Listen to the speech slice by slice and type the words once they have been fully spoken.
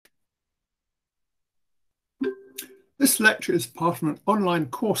This lecture is part of an online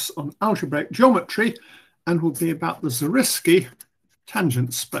course on algebraic geometry and will be about the Zariski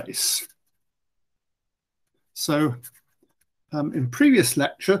tangent space. So in previous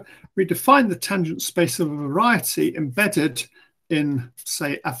lecture, we defined the tangent space of a variety embedded in,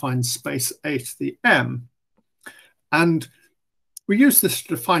 say, affine space A to the m. And we used this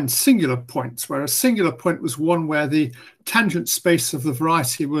to define singular points, where a singular point was one where the tangent space of the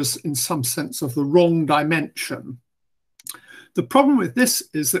variety was in some sense of the wrong dimension. The problem with this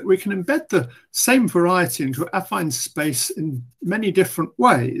is that we can embed the same variety into affine space in many different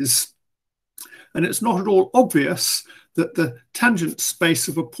ways. And it's not at all obvious that the tangent space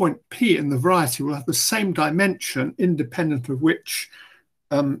of a point P in the variety will have the same dimension independent of which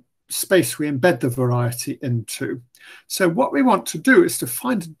space we embed the variety into. So what we want to do is to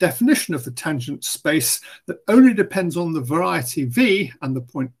find a definition of the tangent space that only depends on the variety V and the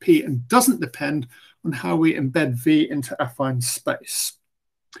point P and doesn't depend on how we embed V into affine space.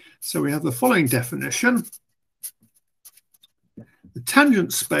 So we have the following definition. The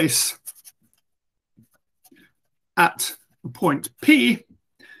tangent space at the point P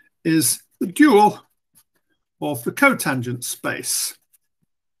is the dual of the cotangent space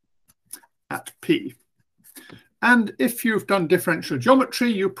at P. And if you've done differential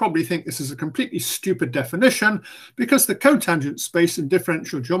geometry, you probably think this is a completely stupid definition because the cotangent space in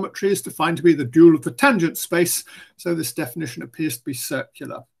differential geometry is defined to be the dual of the tangent space. So this definition appears to be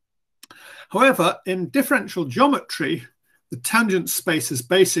circular. However, in differential geometry, the tangent space is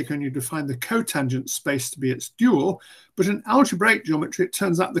basic and you define the cotangent space to be its dual. But in algebraic geometry, it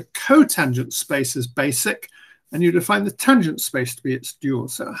turns out the cotangent space is basic and you define the tangent space to be its dual.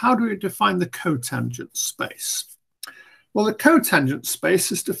 So how do we define the cotangent space? Well, the cotangent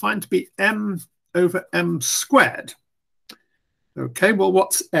space is defined to be m over m squared. Okay, well,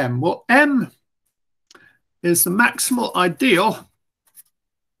 what's m? Well, m is the maximal ideal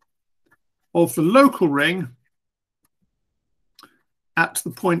of the local ring at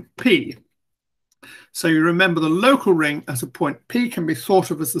the point P. So you remember the local ring at a point P can be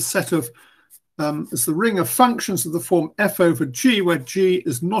thought of as the set of as the ring of functions of the form f over g, where g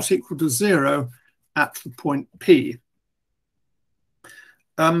is not equal to 0 at the point P.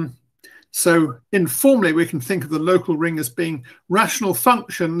 So informally, we can think of the local ring as being rational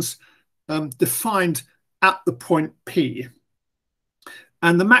functions defined at the point P.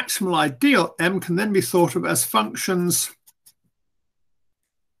 And the maximal ideal m can then be thought of as functions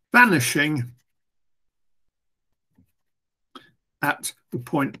vanishing at the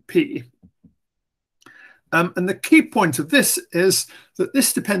point P. And the key point of this is that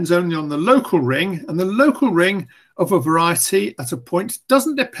this depends only on the local ring, and the local ring of a variety at a point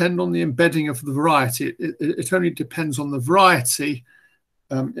doesn't depend on the embedding of the variety. It only depends on the variety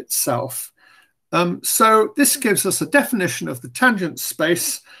itself. So this gives us a definition of the tangent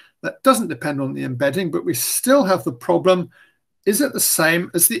space that doesn't depend on the embedding, but we still have the problem, is it the same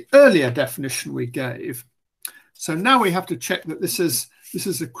as the earlier definition we gave? So now we have to check that this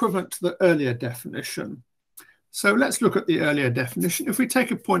is equivalent to the earlier definition. So let's look at the earlier definition. If we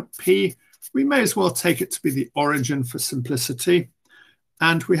take a point P, we may as well take it to be the origin for simplicity.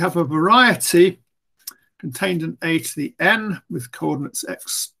 And we have a variety contained in A to the n with coordinates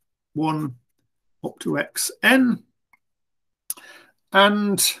x1 up to xn.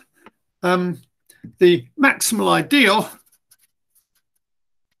 And the maximal ideal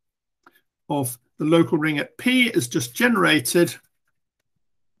of the local ring at P is just generated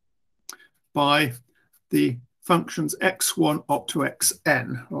by the functions x1 up to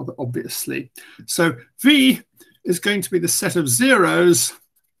xn, rather obviously. So V is going to be the set of zeros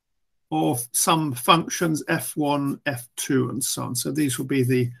of some functions f1, f2, and so on. So these will be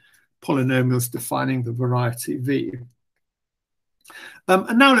the polynomials defining the variety V.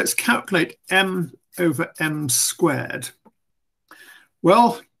 And now let's calculate m over m squared.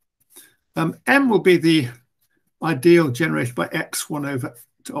 Well, m will be the ideal generated by x1 over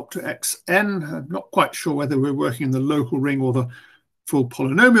up to xn. I'm not quite sure whether we're working in the local ring or the full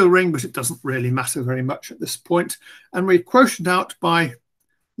polynomial ring, but it doesn't really matter very much at this point. And we quotient out by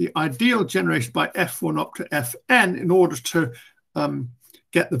the ideal generated by f1 up to fn in order to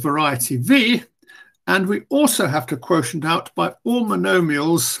get the variety V. And we also have to quotient out by all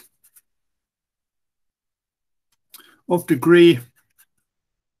monomials of degree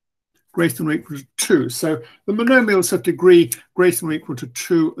greater than or equal to 2. So the monomials of degree greater than or equal to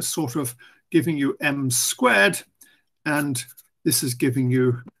 2 are sort of giving you m squared, and this is giving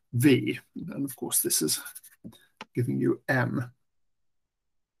you V. And of course, this is giving you m.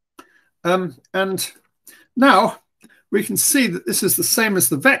 And now we can see that this is the same as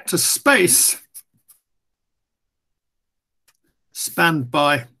the vector space spanned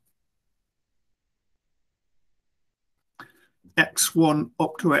by x1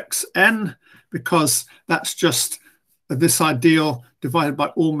 up to xn, because that's just this ideal divided by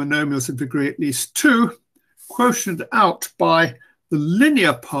all monomials of degree at least 2, quotiented out by the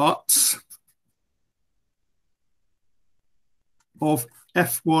linear parts of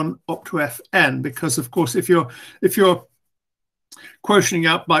f1 up to fn, because of course if you're quotienting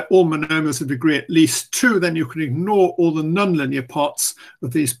out by all monomials of degree at least 2, then you can ignore all the nonlinear parts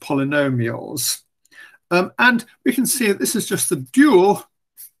of these polynomials. And we can see that this is just the dual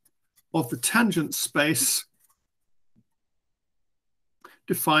of the tangent space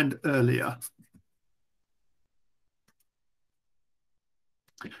defined earlier.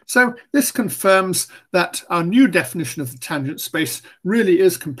 So this confirms that our new definition of the tangent space really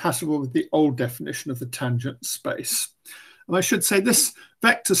is compatible with the old definition of the tangent space. And I should say this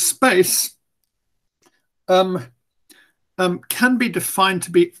vector space can be defined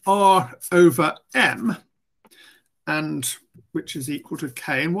to be R over M, and which is equal to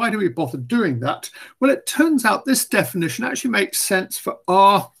K. And why do we bother doing that? Well, it turns out this definition actually makes sense for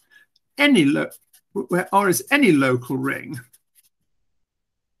R, where R is any local ring.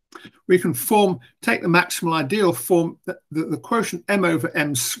 We can take the maximal ideal, form the quotient M over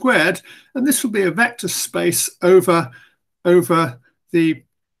M squared, and this will be a vector space over the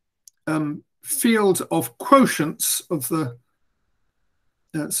field of quotients of the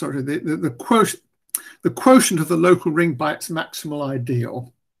the quotient of the local ring by its maximal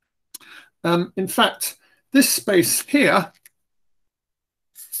ideal. In fact, this space here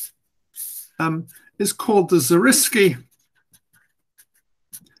is called the Zariski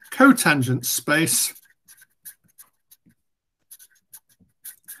cotangent space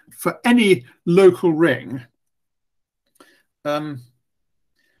for any local ring. Of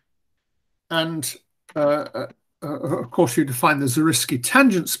course, you define the Zariski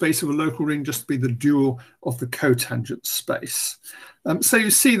tangent space of a local ring just to be the dual of the cotangent space. So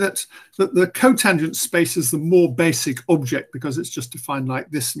you see that the cotangent space is the more basic object because it's just defined like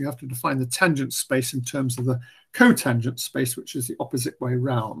this, and you have to define the tangent space in terms of the cotangent space, which is the opposite way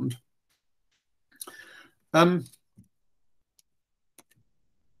round.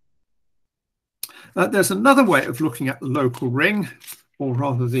 There's another way of looking at the local ring, or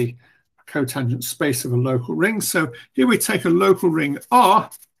rather the cotangent space of a local ring. So here we take a local ring R,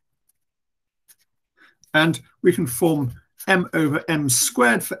 and we can form M over M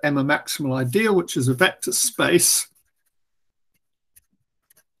squared for M a maximal ideal, which is a vector space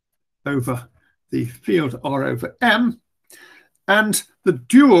over the field R over M, and the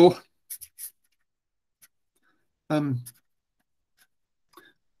dual of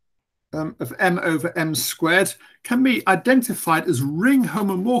M over M squared can be identified as ring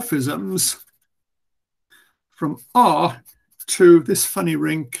homomorphisms from R to this funny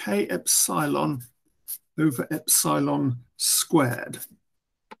ring K epsilon over epsilon squared.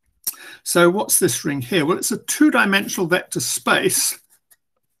 So what's this ring here? Well, it's a two-dimensional vector space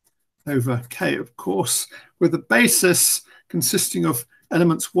over K, of course, with a basis consisting of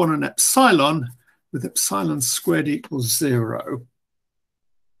elements 1 and epsilon, with epsilon squared equals 0.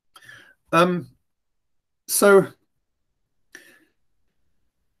 The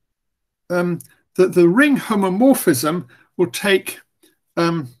ring homomorphism will take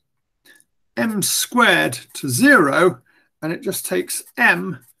M squared to 0, and it just takes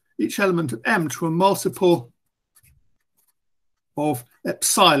M, each element of M, to a multiple of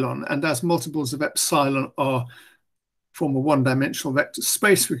epsilon. And as multiples of epsilon form a one-dimensional vector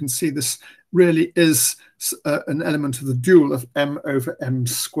space, we can see this really is an element of the dual of M over M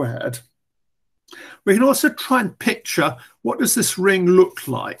squared. We can also try and picture what does this ring look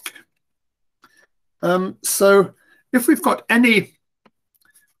like. So if we've got any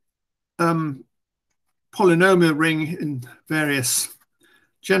polynomial ring in various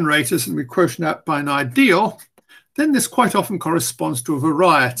generators and we quotient out by an ideal, then this quite often corresponds to a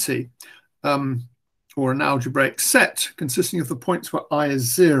variety or an algebraic set consisting of the points where I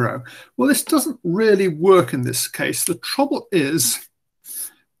is 0. Well, this doesn't really work in this case. The trouble is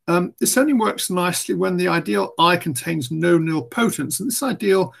this only works nicely when the ideal I contains no nilpotents, and this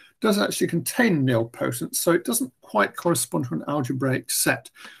ideal does actually contain nilpotents, so it doesn't quite correspond to an algebraic set.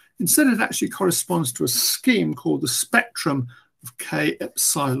 Instead, it actually corresponds to a scheme called the spectrum of K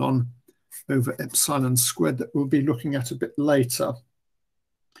epsilon over epsilon squared that we'll be looking at a bit later.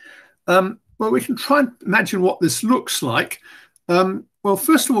 Well, we can try and imagine what this looks like. Well,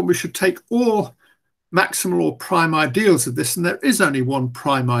 first of all, we should take all maximal or prime ideals of this, and there is only one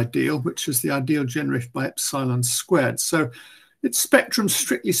prime ideal, which is the ideal generated by epsilon squared. So its spectrum,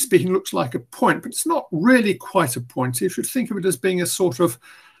 strictly speaking, looks like a point, but it's not really quite a point. You should think of it as being a sort of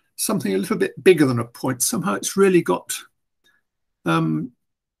something a little bit bigger than a point. Somehow it's really got,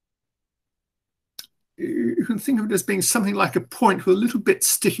 you can think of it as being something like a point with a little bit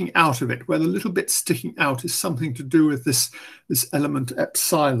sticking out of it, where the little bit sticking out is something to do with this element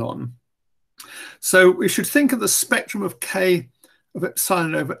epsilon. So we should think of the spectrum of K of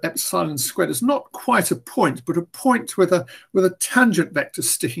epsilon over epsilon squared as not quite a point, but a point with a tangent vector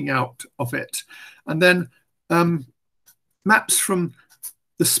sticking out of it. And then maps from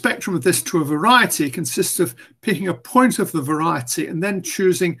the spectrum of this to a variety consists of picking a point of the variety and then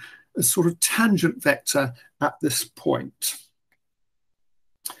choosing a sort of tangent vector at this point.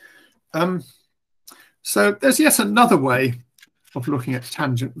 So there's yet another way of looking at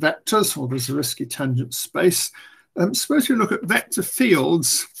tangent vectors, or the Zariski tangent space. Suppose you look at vector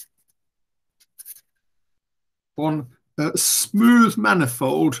fields on a smooth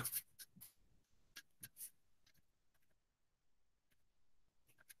manifold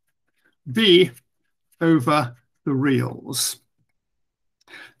V over the reals.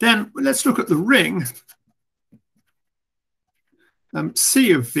 Then let's look at the ring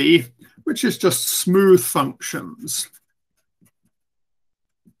C of V, which is just smooth functions.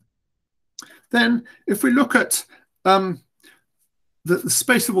 Then if we look at the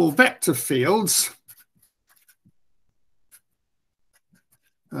space of all vector fields,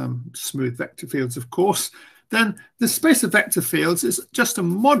 smooth vector fields, of course, then the space of vector fields is just a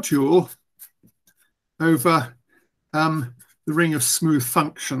module over the ring of smooth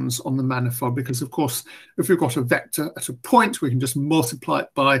functions on the manifold, because, of course, if we've got a vector at a point, we can just multiply it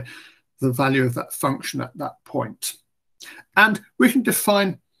by the value of that function at that point. And we can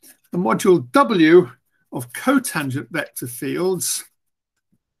define the module W of cotangent vector fields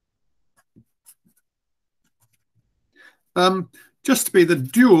just to be the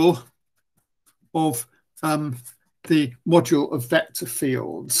dual of the module of vector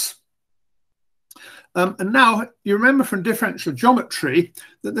fields. And now you remember from differential geometry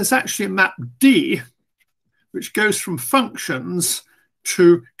that there's actually a map D which goes from functions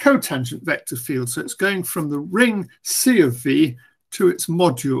to cotangent vector fields. So it's going from the ring C of V to its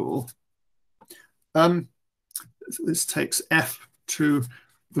module. This takes F to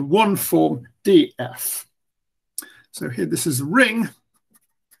the one form dF. So here this is a ring,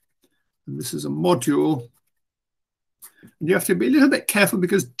 and this is a module. And you have to be a little bit careful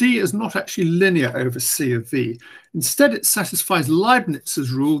because D is not actually linear over C of V. Instead, it satisfies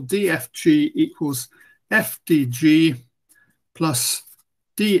Leibniz's rule, dFg equals FdG plus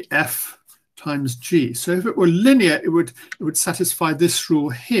dF times G. So if it were linear, it would satisfy this rule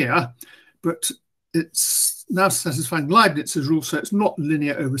here, but it's now satisfying Leibniz's rule, so it's not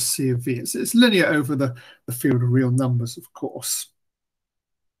linear over C of V. It's linear over the field of real numbers, of course.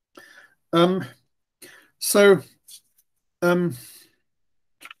 More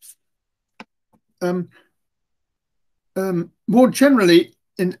generally,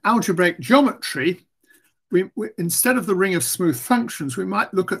 in algebraic geometry, we instead of the ring of smooth functions, we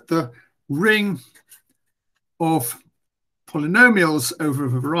might look at the ring of polynomials over a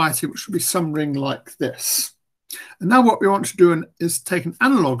variety, which would be some ring like this. And now what we want to do is take an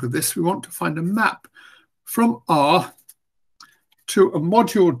analog of this. We want to find a map from R to a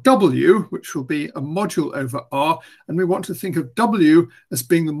module W, which will be a module over R, and we want to think of W as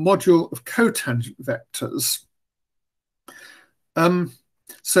being the module of cotangent vectors.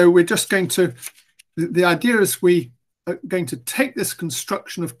 So we're just going to, the idea is we are going to take this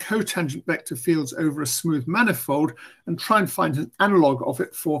construction of cotangent vector fields over a smooth manifold and try and find an analog of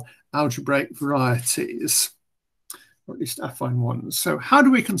it for algebraic varieties, or at least affine ones. So how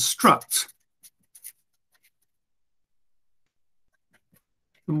do we construct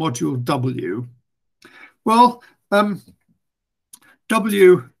the module W? Well,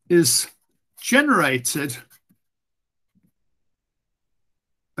 W is generated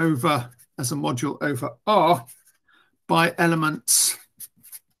over as a module over R by elements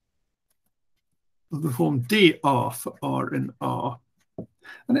of the form dR for R in R.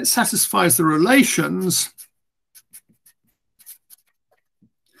 And it satisfies the relations.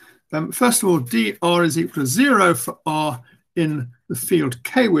 First of all, dR is equal to 0 for R in the field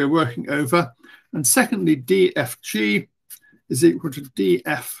K we're working over. And secondly, dFG is equal to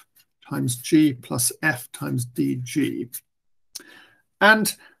dF times G plus F times dG.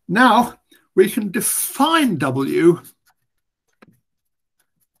 And now we can define W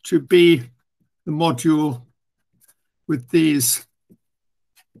to be the module with these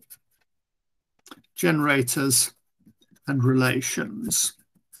generators and relations.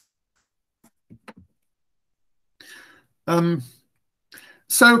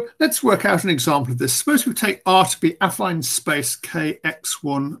 So let's work out an example of this. Suppose we take R to be affine space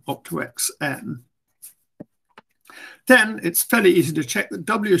kx1 up to xn. Then it's fairly easy to check that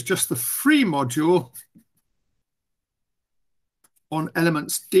W is just the free module on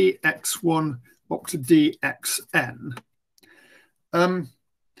elements dx1 up to dxn.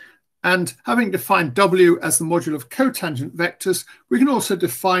 And having defined W as the module of cotangent vectors, we can also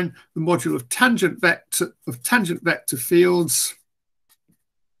define the module of tangent vector fields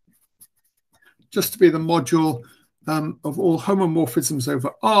just to be the module of all homomorphisms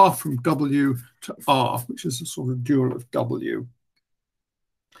over R from W to R, which is a sort of dual of W.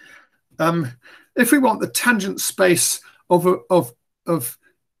 If we want the tangent space of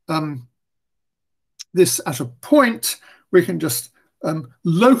this at a point, we can just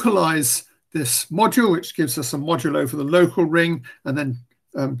localize this module, which gives us a module over the local ring, and then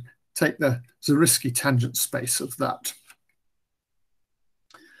take the Zariski tangent space of that.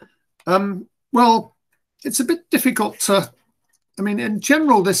 Well, it's a bit difficult to, I mean, in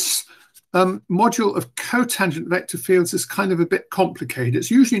general, this module of cotangent vector fields is kind of a bit complicated. It's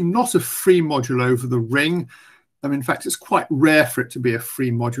usually not a free module over the ring. In fact, it's quite rare for it to be a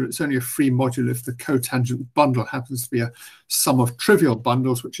free module. It's only a free module if the cotangent bundle happens to be a sum of trivial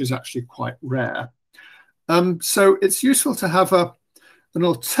bundles, which is actually quite rare. So it's useful to have an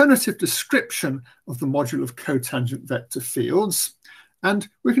alternative description of the module of cotangent vector fields. And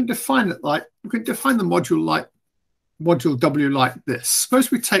we can define it like, we can define the module W like this. Suppose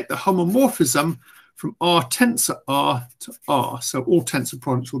we take the homomorphism from R tensor R to R. So all tensor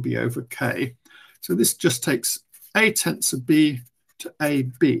products will be over K. So this just takes A tensor B to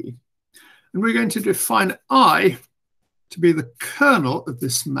AB. And we're going to define I to be the kernel of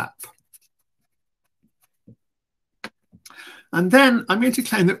this map. And then I'm going to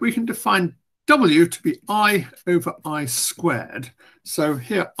claim that we can define W to be I over I squared. So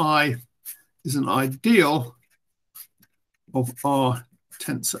here I is an ideal of R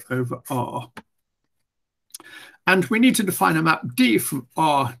tensor over R. And we need to define a map D from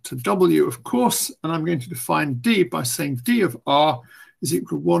R to W, of course. And I'm going to define D by saying D of R is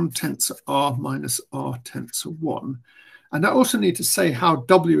equal to 1 tensor R minus R tensor 1. And I also need to say how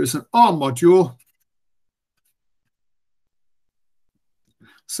W is an R module.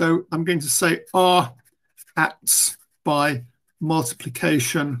 So I'm going to say R acts by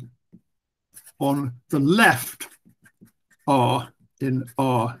multiplication on the left R in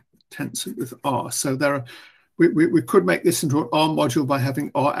R tensor with R. So there are, we could make this into an R module by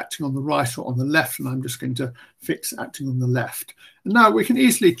having R acting on the right or on the left, and I'm just going to fix acting on the left. And now we can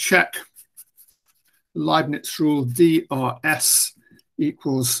easily check the Leibniz rule DRS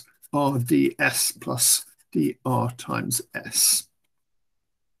equals RDS plus DR times S.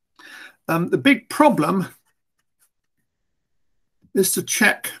 The big problem is to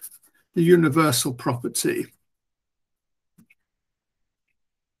check the universal property.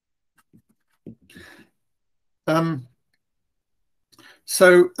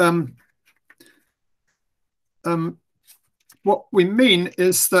 What we mean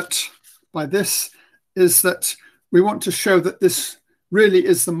is that by this is that we want to show that this really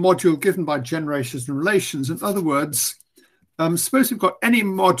is the module given by generations and relations. In other words, suppose we've got any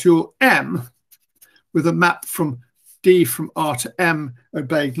module M with a map from D from R to M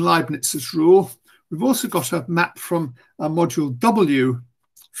obeying Leibniz's rule. We've also got a map from a module W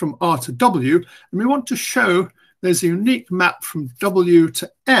from R to W, and we want to show there's a unique map from W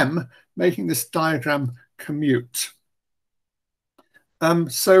to M, making this diagram commute.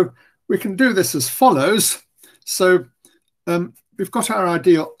 So we can do this as follows. So we've got our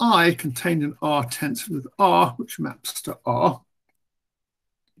ideal I contained in R tensor with R, which maps to R.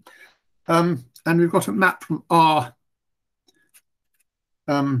 And we've got a map from R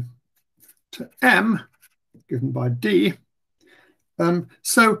to M, given by D.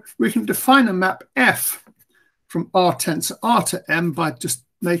 So we can define a map F from R tensor R to M by just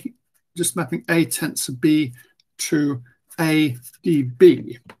mapping A tensor B to A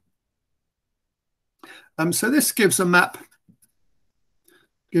dB. So this gives a map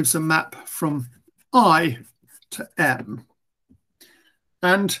from I to M.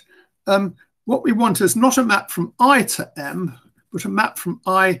 And what we want is not a map from I to M, but a map from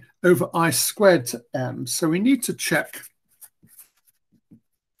I over I squared to M. So we need to check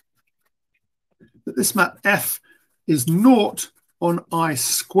that this map F is naught on I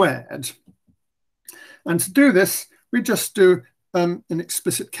squared. And to do this, we just do an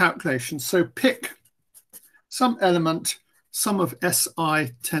explicit calculation. So pick some element, sum of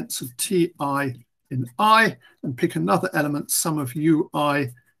SI tensor TI in I, and pick another element, sum of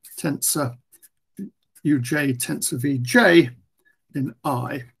UI tensor uj tensor vj in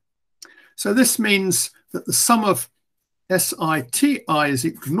I. So this means that the sum of SITI is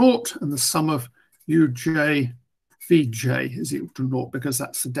equal to 0 and the sum of uj vj is equal to 0, because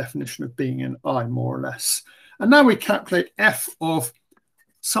that's the definition of being in I, more or less. And now we calculate f of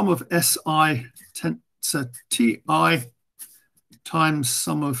sum of SI tensor Ti times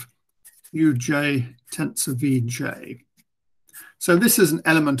sum of uj tensor vj. So this is an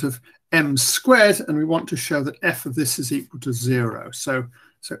element of m squared, and we want to show that f of this is equal to 0. So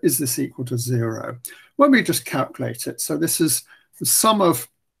is this equal to 0? Well, we just calculate it. So this is the sum of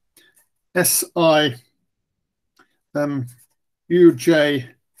SI uj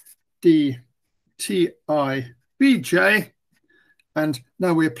d Ti bj, and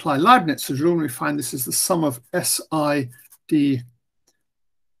now we apply Leibniz's rule and we find this is the sum of SI d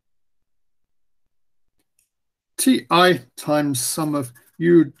Ti times sum of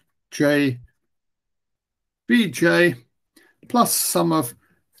uj bj plus sum of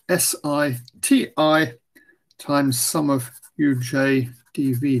SI Ti times sum of uj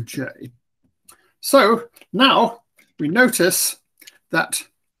dvj. So now we notice that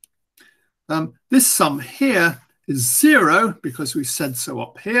this sum here is 0 because we said so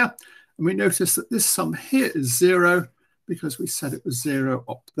up here, and we notice that this sum here is 0 because we said it was 0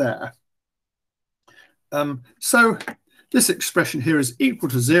 up there. So this expression here is equal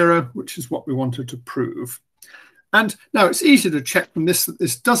to 0, which is what we wanted to prove. And now it's easy to check from this that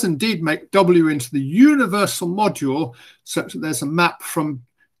this does indeed make W into the universal module, such that there's a map from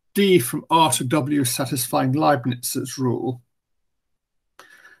D from R to W satisfying Leibniz's rule.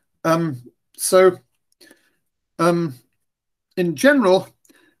 In general,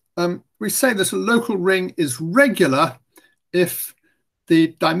 we say that a local ring is regular if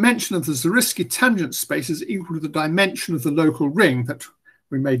the dimension of the Zariski tangent space is equal to the dimension of the local ring. That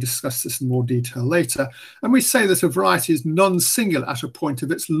we may discuss this in more detail later. And we say that a variety is non-singular at a point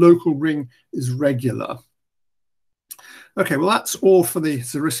if its local ring is regular. Okay, well, that's all for the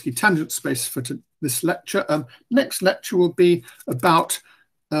Zariski tangent space for this lecture. Next lecture will be about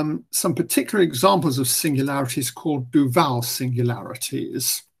some particular examples of singularities called Duval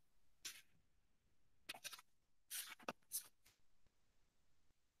singularities.